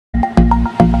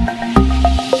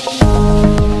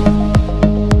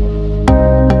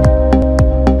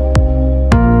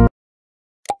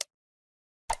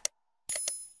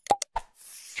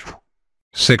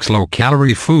6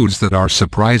 low-calorie foods that are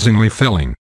surprisingly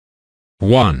filling.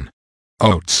 1.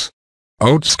 Oats.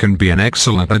 Oats can be an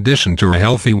excellent addition to a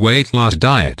healthy weight loss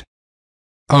diet.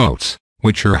 Oats,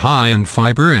 which are high in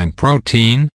fiber and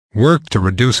protein, work to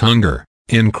reduce hunger,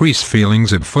 increase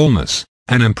feelings of fullness,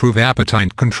 and improve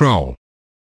appetite control.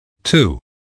 2.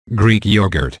 Greek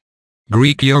yogurt.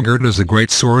 Greek yogurt is a great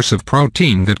source of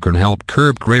protein that can help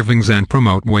curb cravings and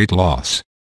promote weight loss.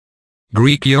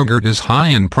 Greek yogurt is high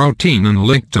in protein and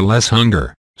linked to less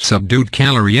hunger, subdued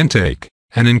calorie intake,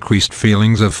 and increased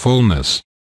feelings of fullness.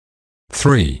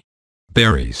 3.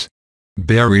 Berries.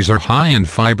 Berries are high in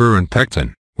fiber and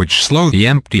pectin, which slow the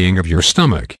emptying of your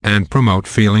stomach and promote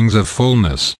feelings of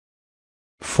fullness.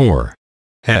 4.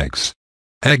 Eggs.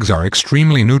 Eggs are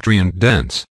extremely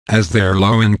nutrient-dense, as they are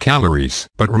low in calories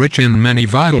but rich in many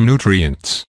vital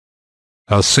nutrients.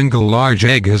 A single large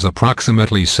egg has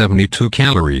approximately 72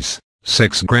 calories,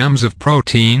 6 grams of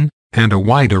protein, and a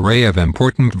wide array of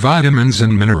important vitamins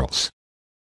and minerals.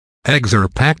 Eggs are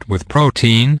packed with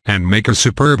protein and make a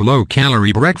superb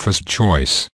low-calorie breakfast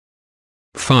choice.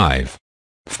 5.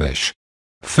 Fish.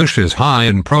 Fish is high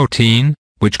in protein,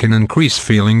 which can increase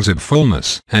feelings of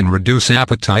fullness and reduce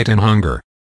appetite and hunger.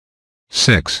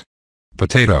 6.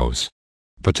 Potatoes.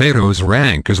 Potatoes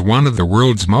rank as one of the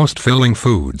world's most filling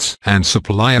foods and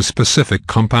supply a specific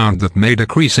compound that may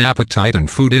decrease appetite and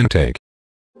food intake.